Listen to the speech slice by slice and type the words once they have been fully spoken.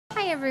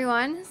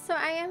everyone, so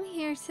I am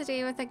here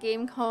today with a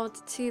game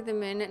called To the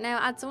Moon. Now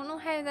I don't know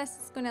how this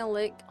is going to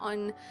look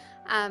on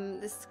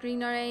the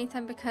screen or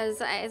anything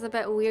because it is a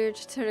bit weird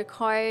to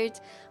record,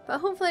 but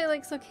hopefully it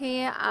looks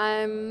okay.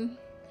 I've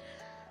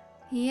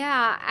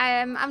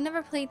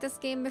never played this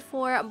game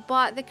before,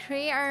 but the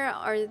creator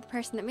or the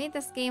person that made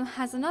this game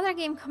has another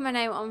game coming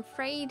out on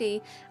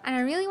Friday, and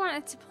I really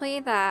wanted to play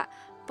that.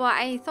 But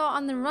I thought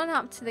on the run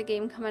up to the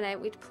game coming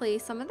out we'd play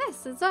some of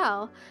this as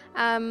well,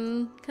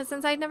 because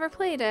since I'd never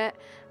played it,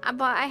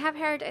 but I have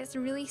heard it's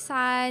really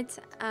sad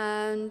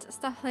and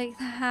stuff like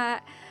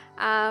that,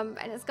 and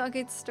it's got a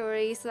good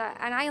story,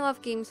 and I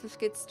love games with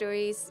good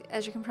stories,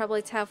 as you can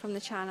probably tell from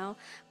the channel.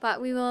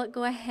 But we will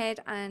go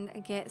ahead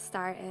and get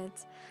started.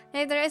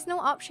 Now there is no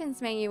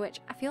options menu, which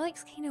I feel like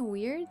is kind of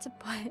weird,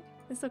 but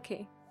it's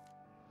okay.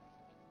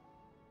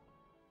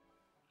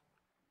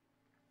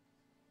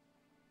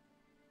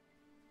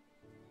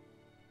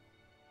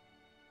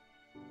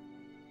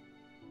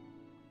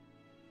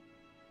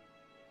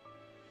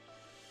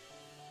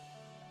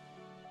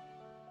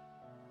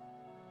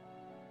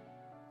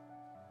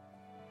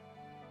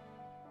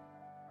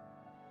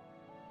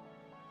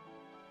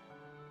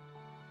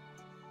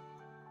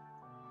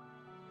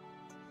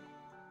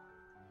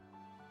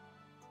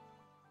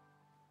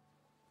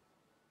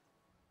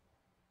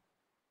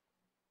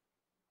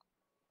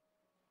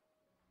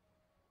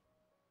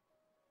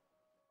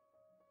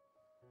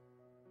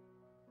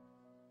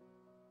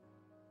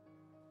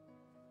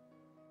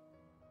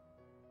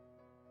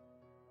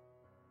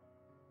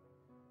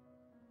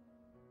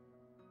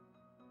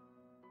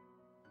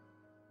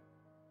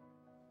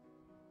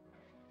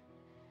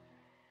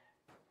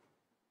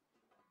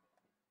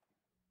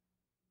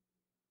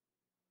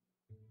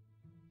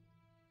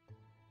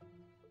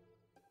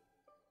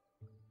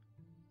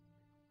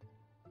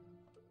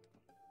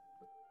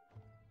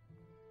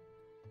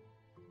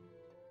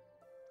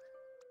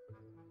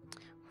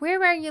 Where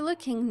were you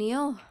looking,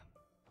 Neil?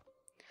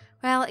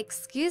 Well,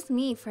 excuse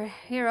me for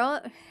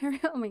oh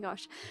my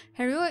gosh,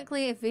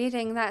 heroically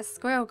evading that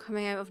squirrel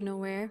coming out of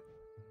nowhere.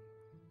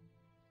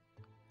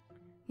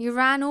 You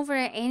ran over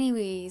it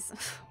anyways.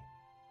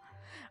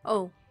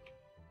 Oh.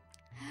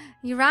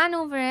 You ran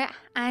over it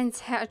and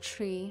hit a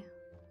tree.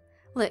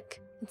 Look,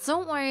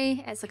 don't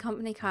worry, it's a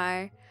company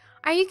car.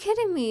 Are you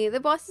kidding me? The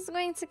boss is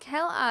going to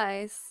kill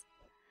us.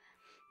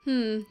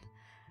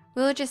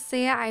 We'll just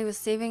say I was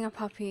saving a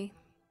puppy.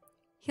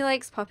 He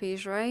likes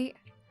puppies, right?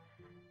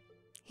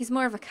 He's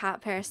more of a cat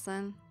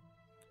person.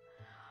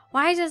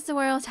 Why does the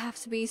world have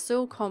to be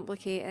so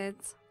complicated?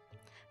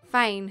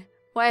 Fine,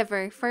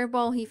 whatever.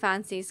 Furball he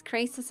fancies.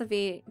 Crisis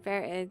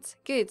averted.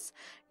 Good.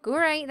 Go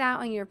write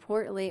that on your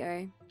report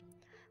later.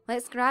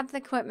 Let's grab the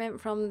equipment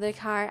from the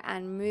car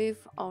and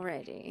move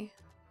already.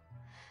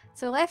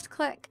 So left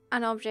click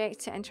an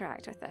object to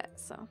interact with it.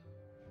 So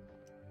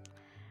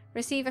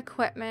receive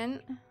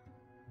equipment.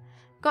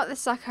 Got the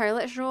sucker.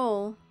 Let's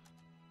roll.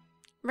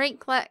 Right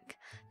click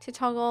to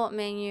toggle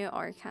menu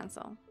or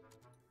cancel.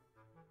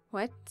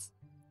 What?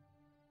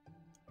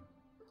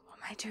 What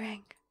am I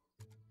doing?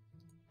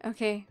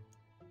 Okay.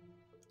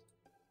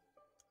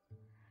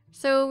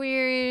 So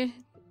we're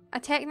a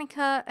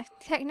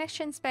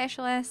technician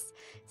specialist,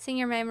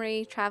 senior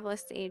memory,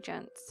 travelist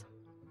agent.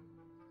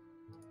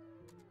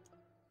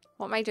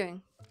 What am I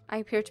doing? I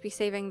appear to be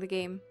saving the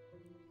game.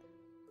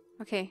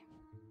 Okay.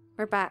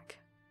 We're back.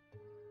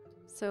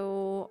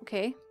 So,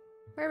 okay.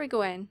 Where are we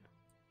going?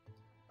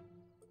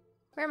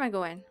 Where am I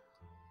going?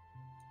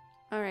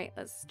 Alright,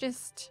 let's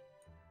just...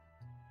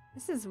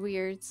 This is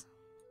weird.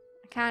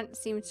 I can't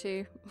seem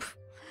to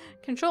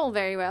control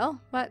very well,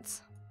 but...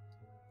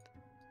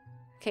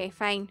 Okay,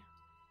 fine.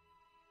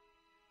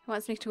 It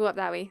wants me to go up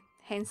that way,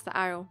 hence the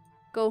arrow.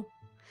 Go.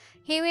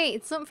 Hey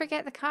wait, don't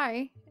forget the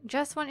car.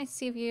 Just wanted to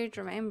see if you'd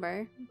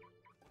remember.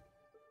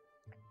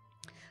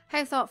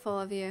 How thoughtful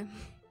of you.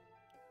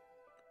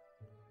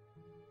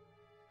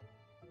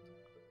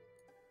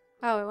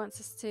 Oh, it wants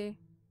us to...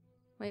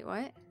 Wait,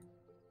 what?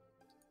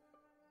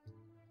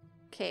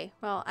 Okay,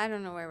 well, I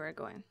don't know where we're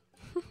going.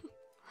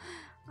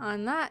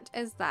 And that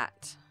is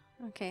that.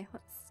 Okay,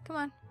 let's... Come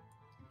on.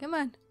 Come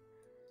on.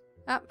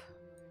 Up.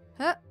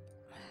 Up.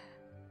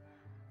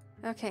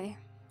 Okay.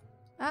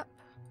 Up.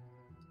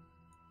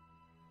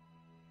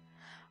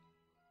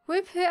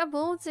 We put a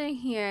boulder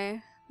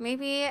here.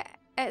 Maybe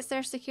it's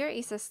their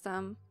security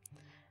system.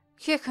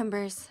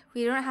 Cucumbers.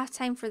 We don't have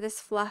time for this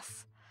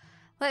fluff.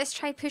 Let's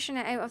try pushing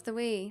it out of the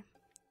way.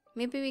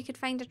 Maybe we could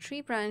find a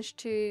tree branch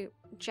to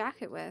jack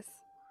it with.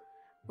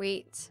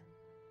 Wait.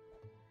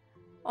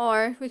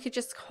 Or we could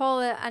just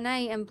call it a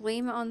night and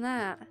blame it on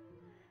that.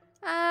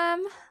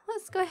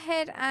 Let's go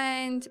ahead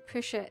and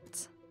push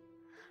it.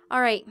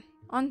 Alright,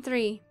 on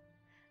 3.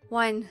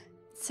 1,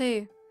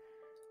 2,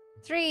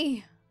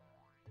 3.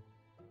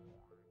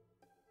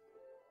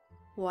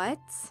 What?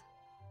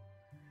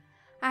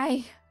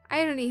 I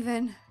don't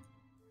even...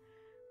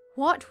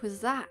 What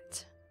was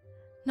that?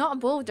 Not a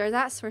boulder,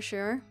 that's for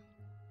sure.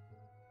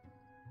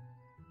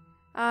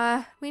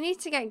 We need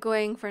to get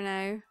going for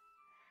now.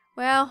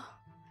 Well,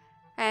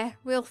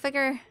 we'll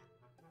figure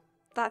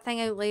that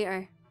thing out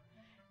later.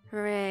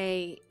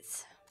 Right.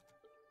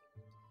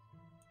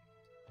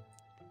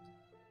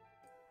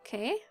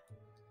 Okay.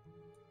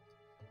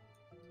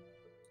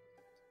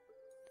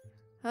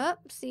 Oh,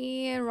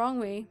 see, wrong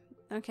way.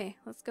 Okay,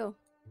 let's go.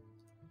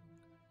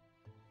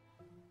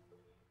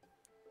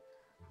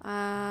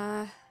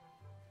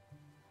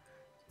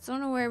 Don't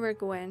know where we're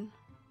going.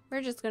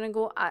 We're just gonna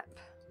go up.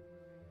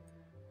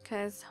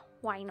 Cause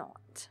why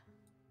not?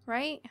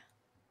 Right?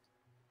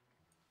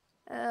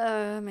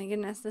 My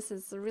goodness, this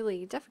is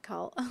really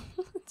difficult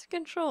to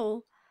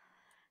control.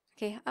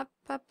 Okay, up,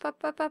 up,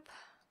 up, up, up.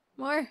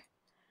 More.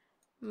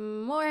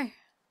 More.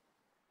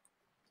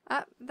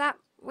 Up, that,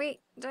 wait.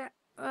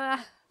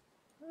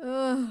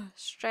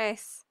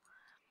 Stress.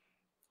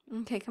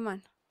 Okay, come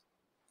on.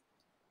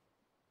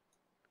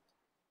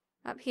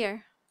 Up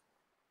here.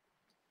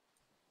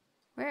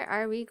 Where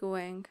are we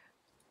going?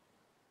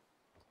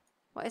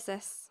 What is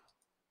this?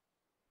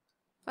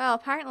 Well,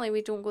 apparently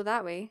we don't go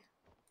that way.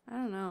 I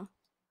don't know.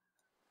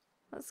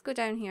 Let's go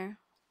down here.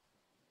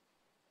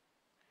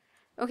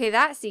 Okay,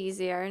 that's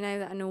easier now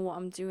that I know what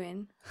I'm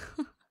doing.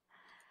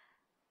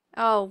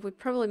 Oh, we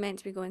probably meant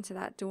to be going to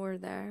that door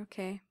there.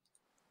 Okay.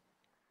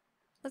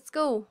 Let's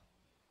go.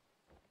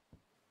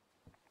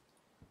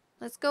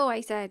 Let's go,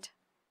 I said.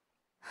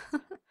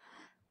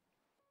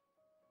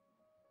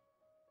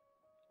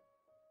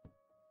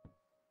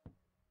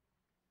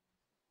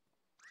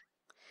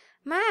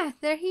 Ma,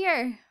 they're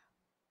here.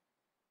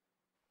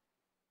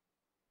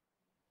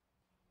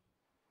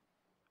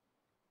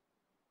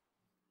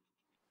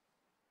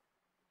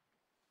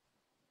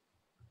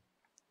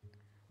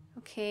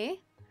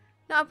 Okay.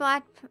 Not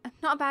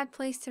a bad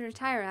place to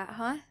retire at,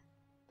 huh?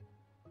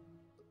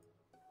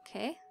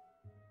 Okay.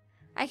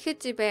 I could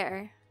do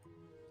better.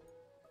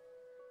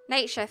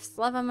 Night shifts,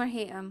 love 'em or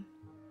hate 'em.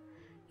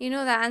 You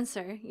know the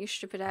answer, you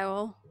stupid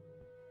owl.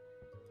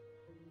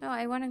 No,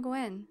 I want to go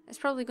in. It's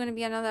probably going to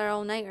be another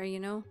all-nighter,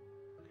 you know.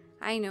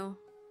 I know.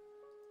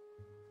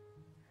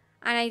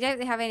 And I doubt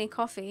they have any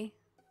coffee.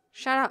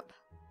 Shut up.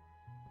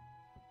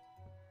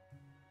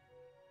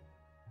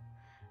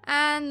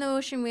 And the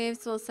ocean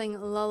waves will sing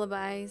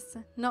lullabies.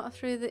 Not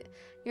through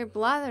your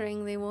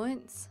blathering, they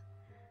won't.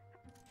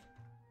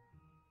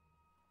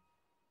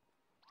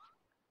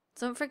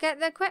 Don't forget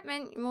the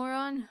equipment, you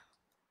moron.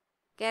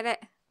 Get it?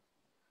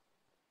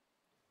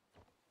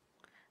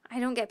 I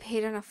don't get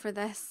paid enough for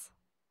this.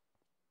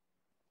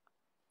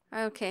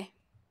 Okay.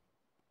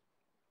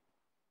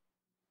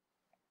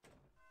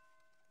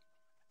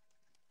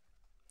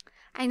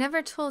 I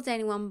never told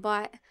anyone,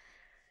 but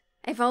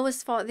I've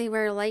always thought they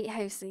were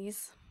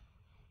lighthouses.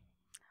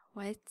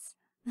 What?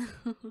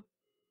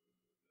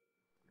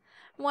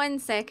 One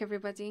sec,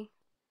 everybody.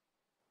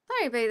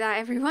 Sorry about that,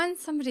 everyone.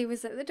 Somebody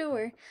was at the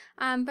door.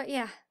 But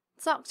yeah,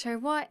 Dr.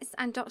 Watts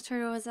and Dr.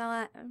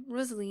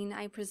 Rosaline,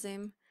 I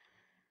presume.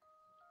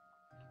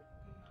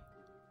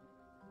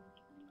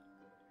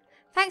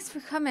 Thanks for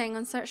coming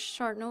on such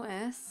short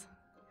notice.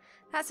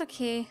 That's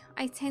okay.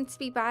 I tend to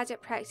be bad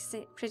at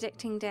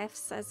predicting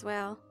deaths as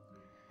well.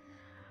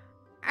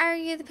 Are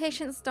you the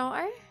patient's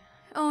daughter?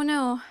 Oh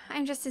no,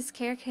 I'm just his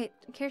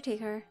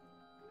caretaker.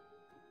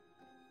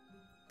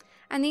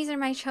 And these are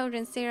my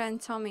children, Sarah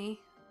and Tommy.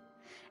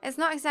 It's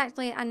not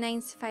exactly a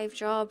 9-to-5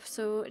 job,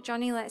 so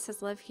Johnny lets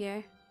us live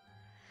here.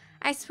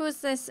 I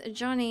suppose this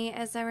Johnny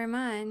is our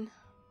man.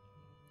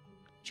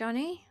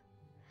 Johnny?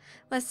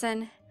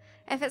 Listen,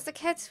 if it's the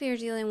kids we're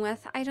dealing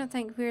with, I don't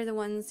think we're the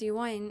ones you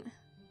want.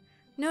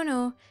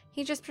 No,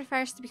 he just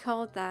prefers to be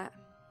called that.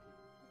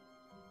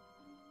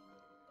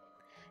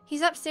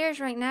 He's upstairs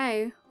right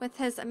now with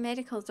his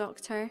medical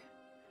doctor.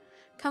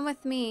 Come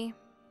with me.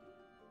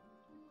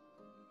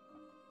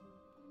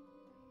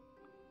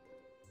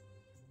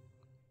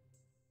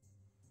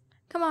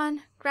 Come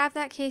on, grab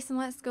that case and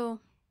let's go.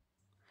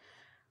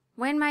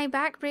 When my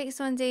back breaks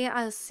one day,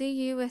 I'll sue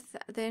you with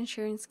the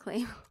insurance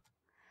claim.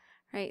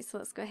 Right, so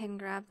let's go ahead and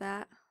grab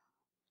that.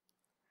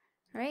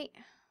 Right.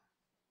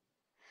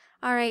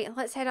 Alright,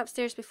 let's head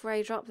upstairs before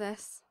I drop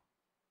this.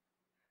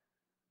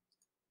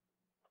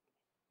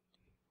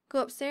 Go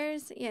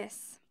upstairs?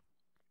 Yes.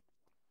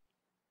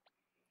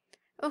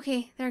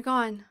 Okay, they're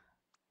gone.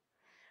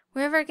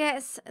 Whoever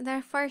gets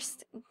there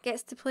first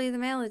gets to play the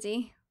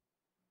melody.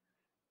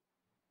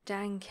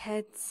 Dang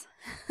kids.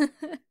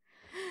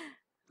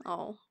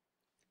 Oh.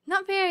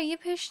 Not fair, you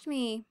pushed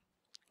me.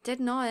 Did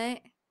not.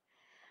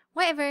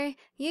 Whatever,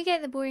 you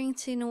get the boring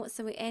 2 notes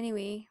away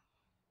anyway.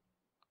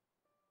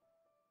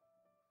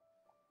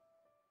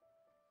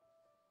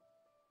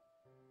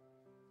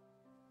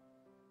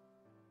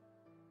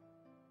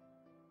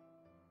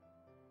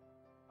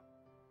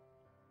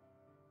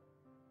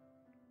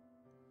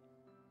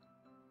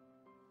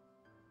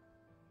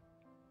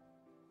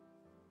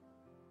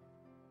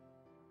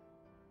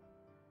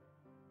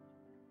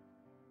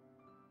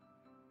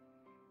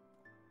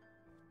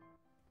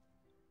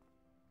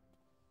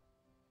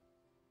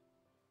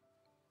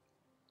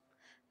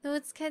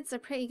 Those kids are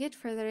pretty good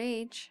for their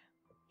age.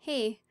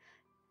 Hey,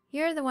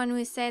 you're the one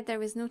who said there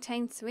was no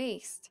time to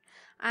waste.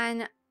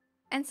 And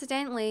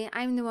Incidentally,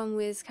 I'm the one who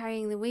is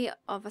carrying the weight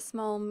of a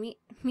small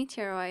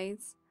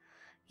meteoroids.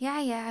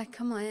 Yeah,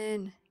 come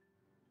on.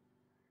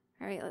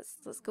 Alright,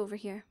 let's go over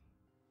here.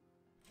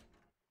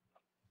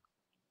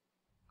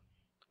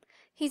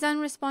 He's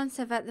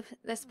unresponsive at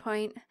this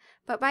point,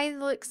 but by the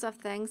looks of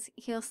things,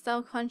 he's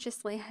still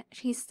consciously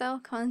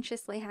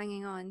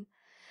hanging on.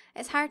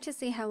 It's hard to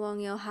say how long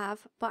he'll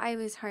have, but I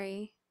always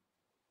hurry.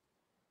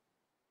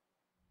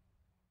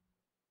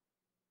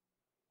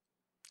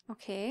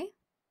 Okay.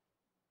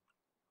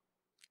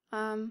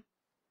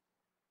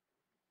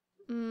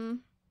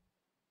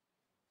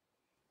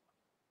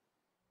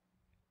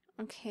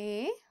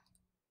 Okay.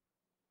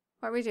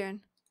 What are we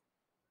doing?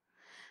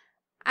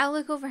 I'll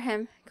look over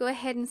him. Go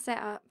ahead and set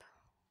up.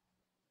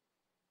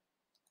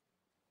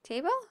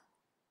 Table?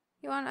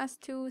 You want us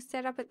to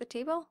set up at the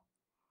table?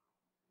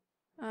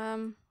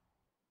 I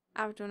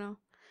don't know.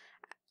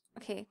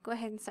 Okay, go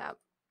ahead and set up.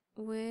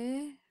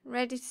 We're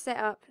ready to set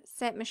up.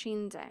 Set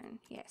machine down.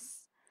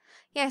 Yes.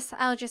 Yes,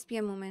 I'll just be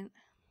a moment.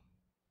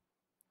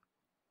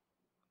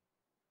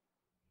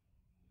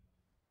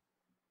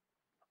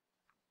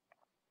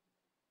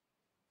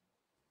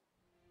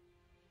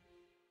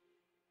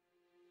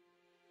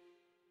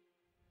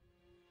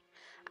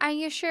 Are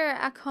you sure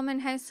a common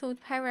household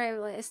power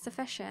outlet is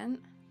sufficient?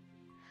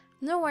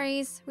 No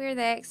worries, we're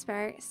the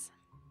experts.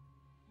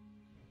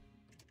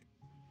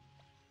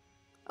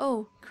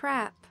 Oh,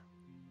 crap.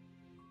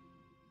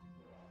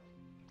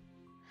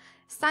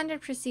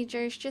 Standard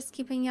procedures, just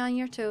keeping you on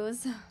your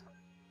toes.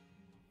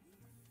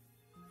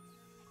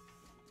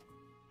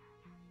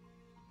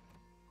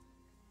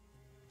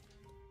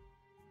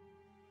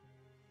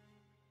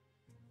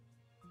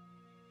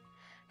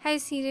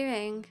 How's he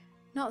doing?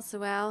 Not so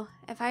well.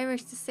 If I were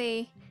to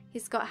say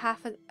he's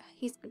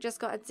just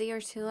got a day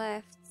or two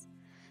left.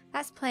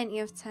 That's plenty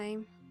of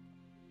time.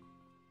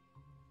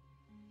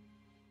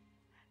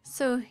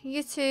 So,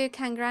 you two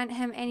can grant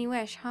him any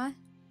wish, huh?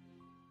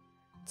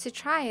 To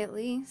try, at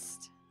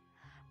least.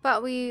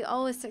 But we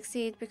always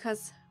succeed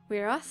because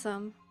we're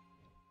awesome.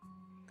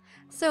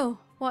 So,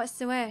 what's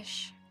the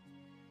wish?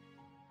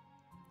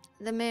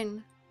 The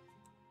moon.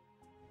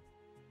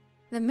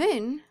 The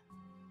moon?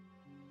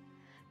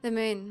 The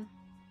moon.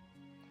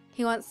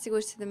 He wants to go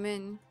to the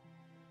moon.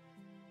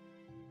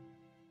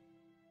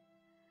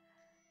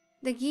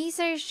 The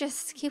geezers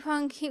just keep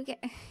on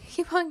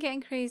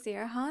getting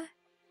crazier, huh?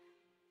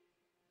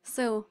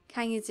 So,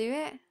 can you do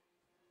it?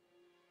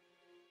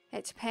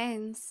 It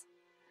depends.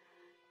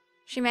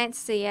 She meant to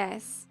say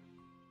yes.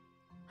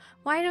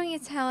 Why don't you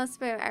tell us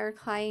about our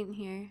client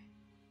here?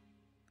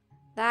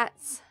 I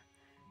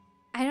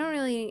don't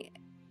really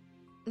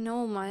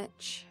know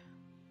much.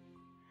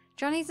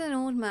 Johnny's an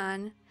old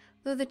man,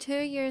 though the 2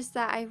 years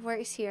that I've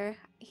worked here,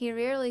 he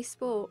rarely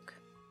spoke.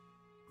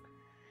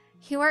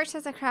 He worked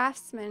as a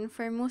craftsman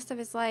for most of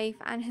his life,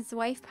 and his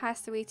wife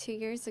passed away 2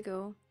 years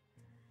ago.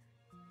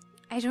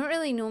 I don't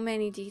really know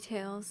many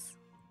details.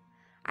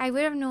 I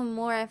would have known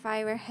more if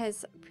I were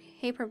his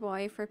paper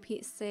boy, for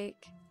Pete's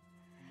sake.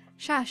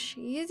 Shush,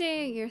 you do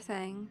your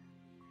thing.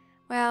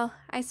 Well,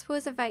 I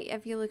suppose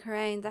if you look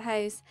around the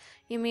house,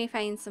 you may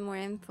find some more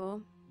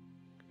info.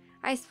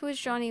 I suppose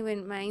Johnny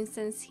wouldn't mind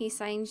since he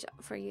signed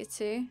for you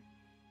too.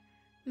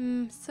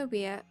 So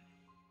be it.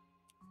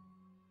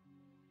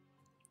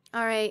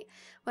 Alright,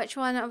 which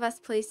one of us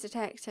plays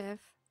detective?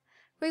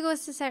 Who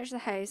goes to search the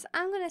house?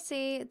 I'm gonna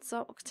say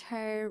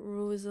Dr.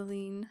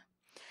 Rosaline.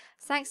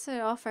 Thanks for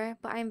the offer,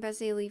 but I'm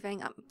busy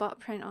leaving a butt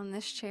print on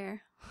this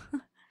chair.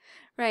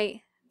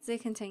 Right, do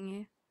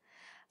continue.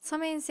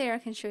 Tommy and Sarah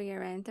can show you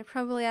around. They're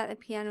probably at the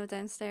piano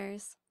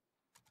downstairs.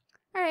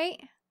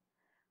 Alright.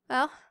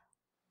 Well,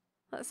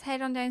 let's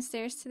head on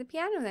downstairs to the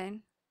piano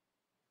then.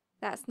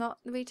 That's not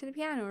the way to the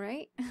piano,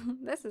 right?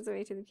 This is the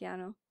way to the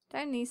piano.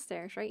 Down these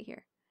stairs, right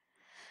here.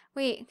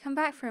 Wait, come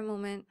back for a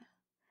moment.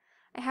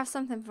 I have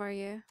something for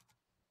you.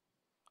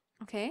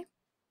 Okay.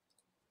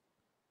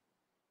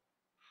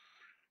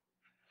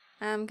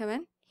 Come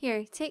in.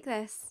 Here, take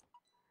this.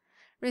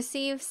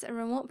 Receives a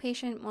remote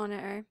patient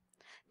monitor.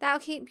 That'll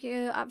keep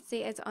you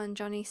updated on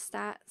Johnny's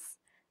stats.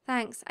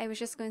 Thanks, I was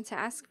just going to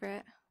ask for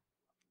it.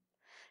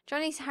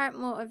 Johnny's heart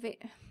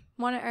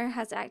monitor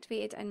has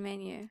activated in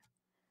menu.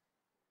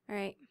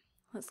 Alright,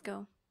 let's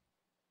go.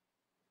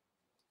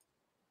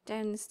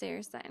 Down the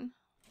stairs then.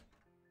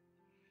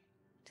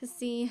 To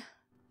see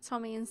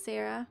Tommy and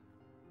Sarah.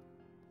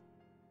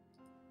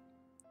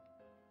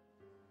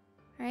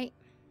 Alright.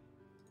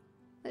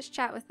 Let's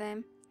chat with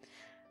them.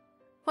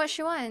 What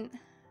she want?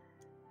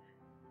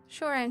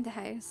 Show around the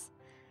house.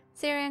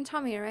 Sarah and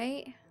Tommy,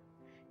 right?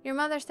 Your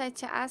mother said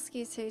to ask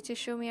you to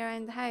show me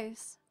around the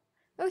house.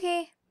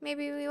 Okay,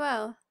 maybe we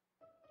will.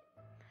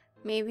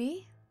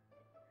 Maybe?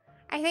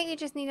 I think you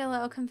just need a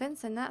little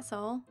convincing, that's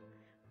all.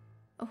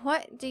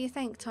 What do you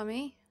think,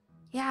 Tommy?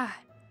 Yeah.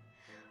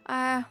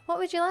 What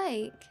would you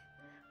like?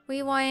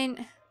 We want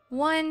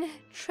 $1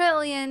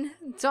 trillion.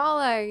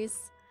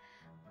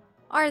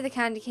 Or the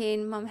candy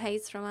cane Mum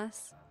hides from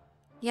us.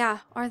 Yeah,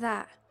 or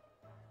that.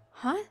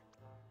 Huh?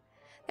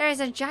 There is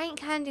a giant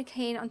candy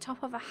cane on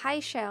top of a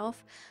high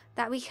shelf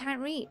that we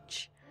can't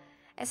reach.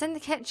 It's in the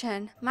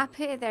kitchen. Ma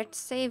put it there to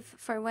save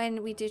for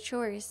when we do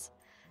chores.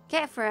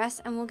 Get it for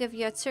us and we'll give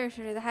you a tour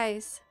through the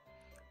house.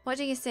 What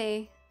do you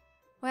say?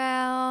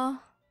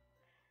 Well...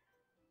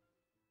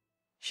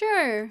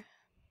 Sure.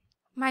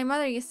 My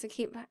mother used to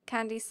keep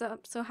candy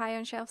up so high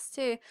on shelves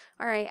too.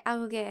 Alright, I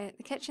will get it.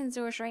 The kitchen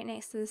door's right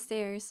next to the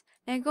stairs.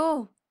 Now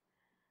go.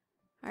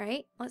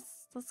 Alright,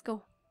 let's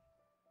go.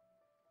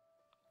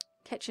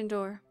 Kitchen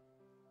door.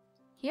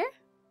 Here?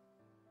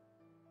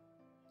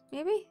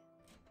 Maybe?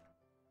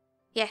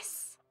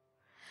 Yes.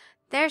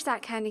 There's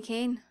that candy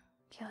cane.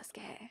 Okay, let's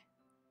get it.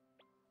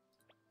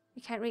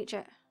 We can't reach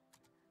it.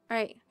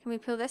 Alright, can we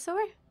pull this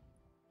over?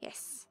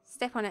 Yes.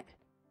 Step on it.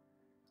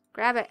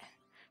 Grab it.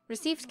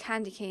 Received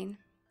candy cane.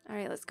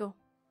 Alright, let's go.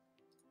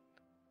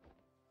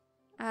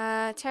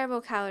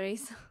 Terrible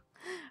calories.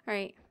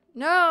 Alright.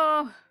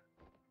 No!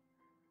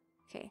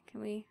 Okay,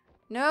 can we...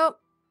 Nope.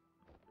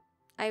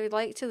 I would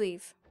like to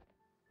leave.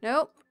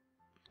 Nope.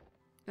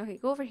 Okay,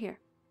 go over here.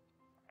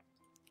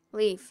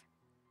 Leave.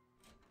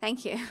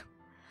 Thank you.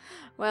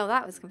 Well,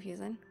 that was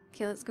confusing.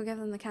 Okay, let's go give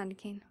them the candy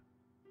cane.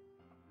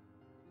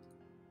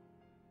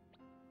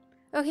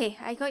 Okay,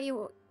 I got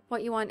you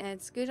what you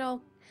wanted. Good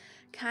old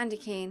candy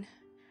cane.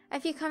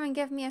 If you come and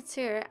give me a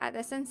tour at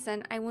this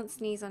instant, I won't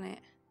sneeze on it.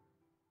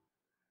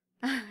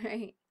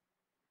 Alright.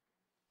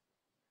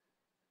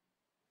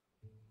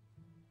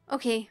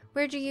 Okay,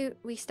 where do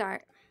we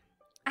start?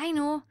 I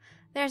know.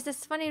 There's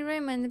this funny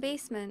room in the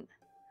basement.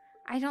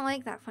 I don't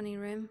like that funny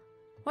room.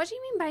 What do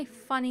you mean by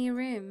funny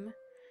room?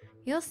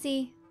 You'll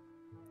see.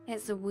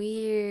 It's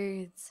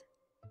weird.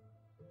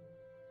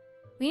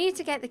 We need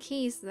to get the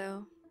keys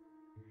though.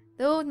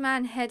 The old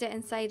man hid it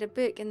inside a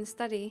book in the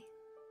study.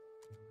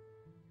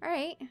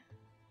 Alright.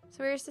 So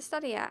where's the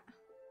study at?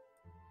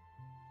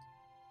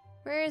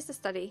 Where is the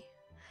study?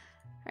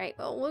 Alright,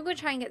 well we'll go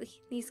try and get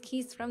these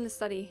keys from the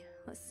study.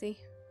 Let's see.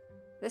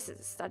 This is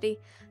the study.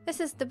 This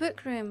is the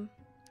book room.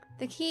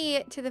 The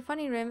key to the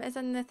funny room is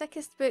in the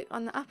thickest book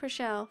on the upper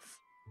shelf.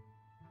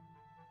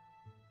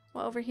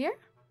 What, over here?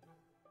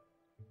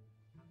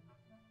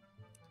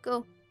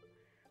 Go.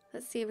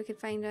 Let's see if we can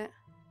find it.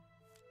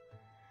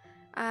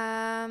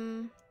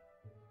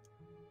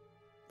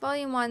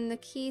 Volume 1, the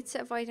key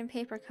to avoiding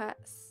paper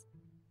cuts.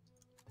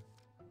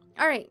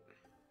 Alright.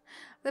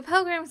 The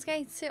Pilgrim's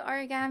Guide to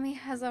Origami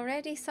has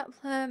already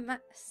blah,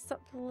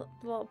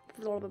 blah,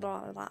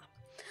 blah, blah.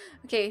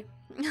 Okay.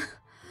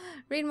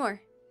 Read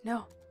more.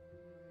 No.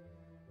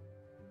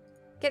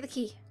 Get the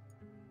key.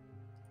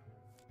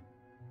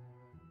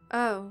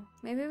 Oh,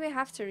 maybe we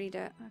have to read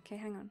it. Okay,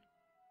 hang on.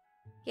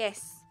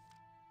 Yes.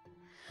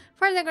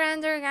 For the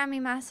Grand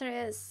Origami Master,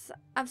 it is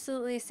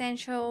absolutely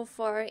essential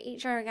for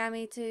each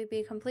origami to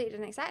be completed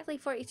in exactly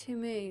 42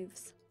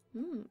 moves.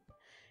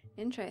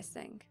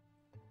 Interesting.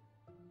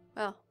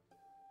 Well,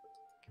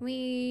 can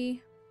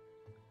we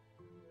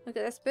look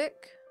at this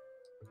book?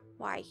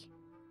 Why?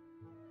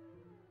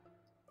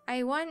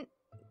 I want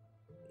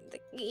the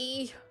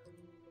key.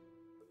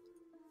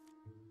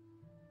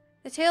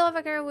 The tale of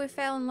a girl who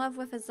fell in love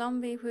with a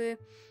zombie who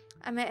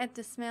emitted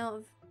the smell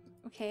of...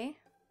 Okay.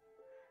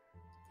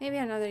 Maybe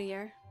another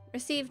year.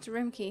 Received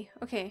room key.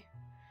 Okay.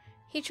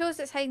 He chose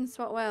its hiding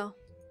spot well.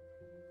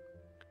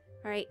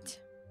 Alright.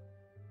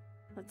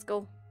 Let's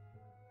go.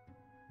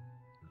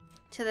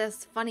 To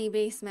this funny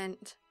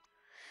basement.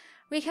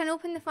 We can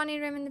open the funny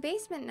room in the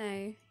basement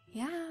now.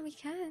 Yeah, we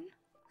can.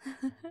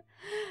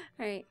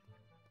 Alright.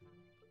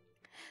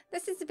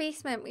 This is the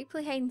basement. We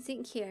play hide and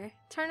seek here.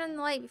 Turn on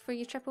the light before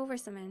you trip over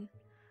something.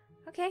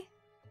 Okay.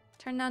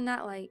 Turn on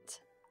that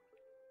light.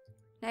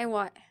 Now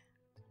what?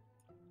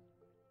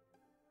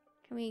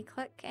 Can we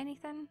click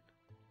anything?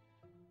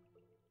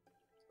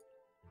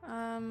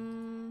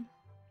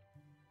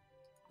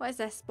 What is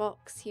this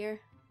box here?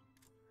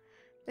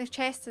 The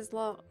chest is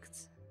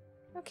locked.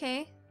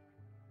 Okay.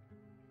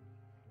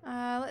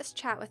 Let's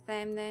chat with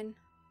them then.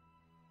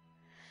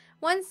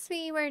 Once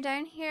we were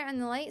down here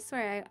and the lights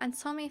were out and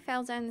Tommy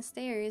fell down the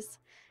stairs.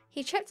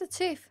 He chipped a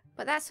tooth,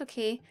 but that's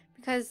okay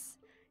because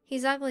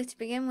he's ugly to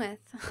begin with.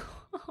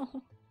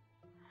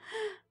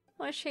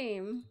 What a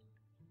shame.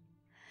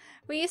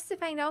 We used to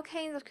find all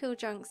kinds of cool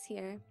junks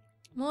here.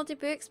 Mouldy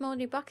books,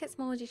 mouldy buckets,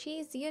 mouldy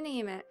cheese, you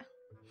name it.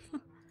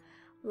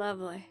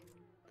 Lovely.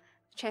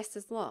 The chest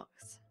is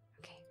locked.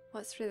 Okay,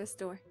 what's through this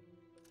door?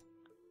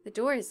 The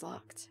door is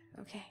locked.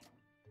 Okay.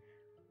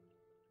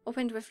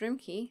 Opened with room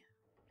key.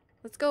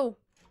 Let's go.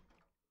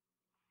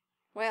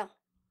 Well,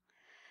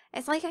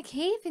 it's like a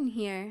cave in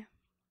here.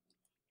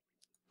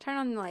 Turn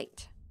on the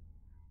light.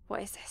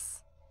 What is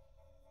this?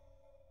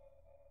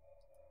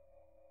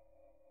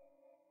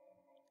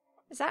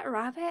 Is that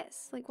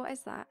rabbits? Like, what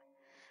is that?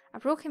 A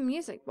broken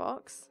music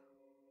box?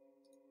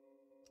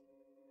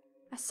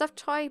 A stuffed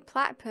toy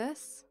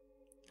platypus?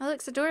 It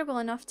looks adorable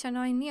enough to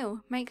annoy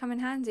Neil. Might come in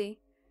handy.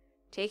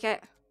 Take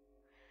it.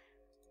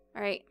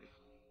 Alright.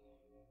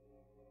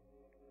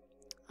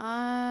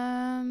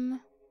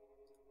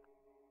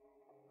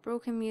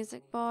 Broken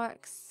music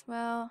box.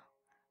 Well,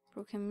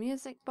 broken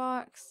music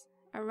box.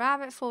 A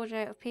rabbit folded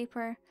out of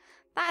paper.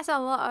 That's a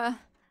lot of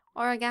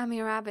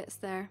origami rabbits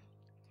there.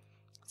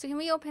 So can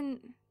we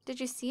open... Did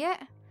you see it?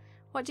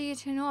 What do you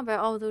two know about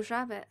all those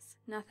rabbits?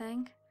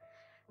 Nothing.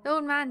 The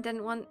old man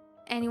didn't want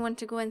anyone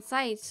to go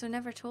inside, so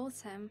never told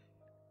him.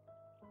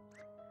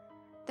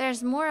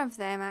 There's more of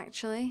them,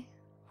 actually.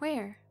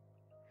 Where?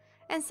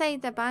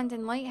 Inside the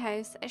abandoned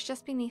lighthouse. It's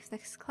just beneath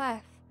this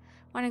cliff.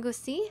 Wanna go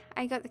see?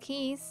 I got the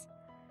keys.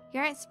 You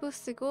aren't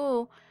supposed to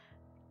go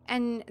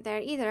in there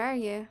either, are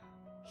you?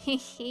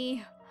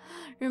 Hehe.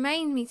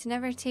 Remind me to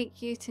never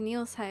take you to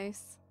Neil's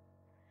house.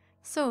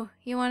 So,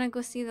 you wanna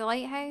go see the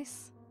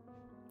lighthouse?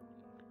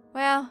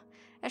 Well,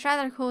 it's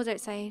rather cold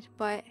outside,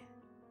 but...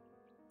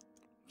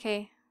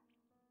 Okay.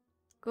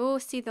 Go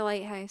see the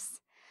lighthouse.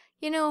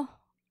 You know,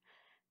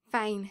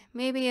 fine.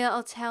 Maybe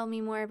it'll tell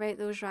me more about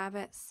those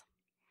rabbits.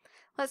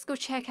 Let's go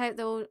check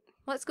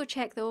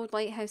the old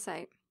lighthouse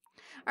out.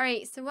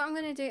 Alright, so what I'm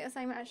going to do is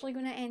I'm actually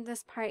going to end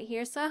this part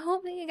here. So I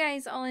hope that you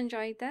guys all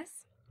enjoyed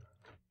this.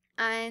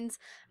 And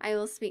I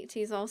will speak to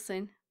you all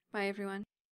soon. Bye everyone.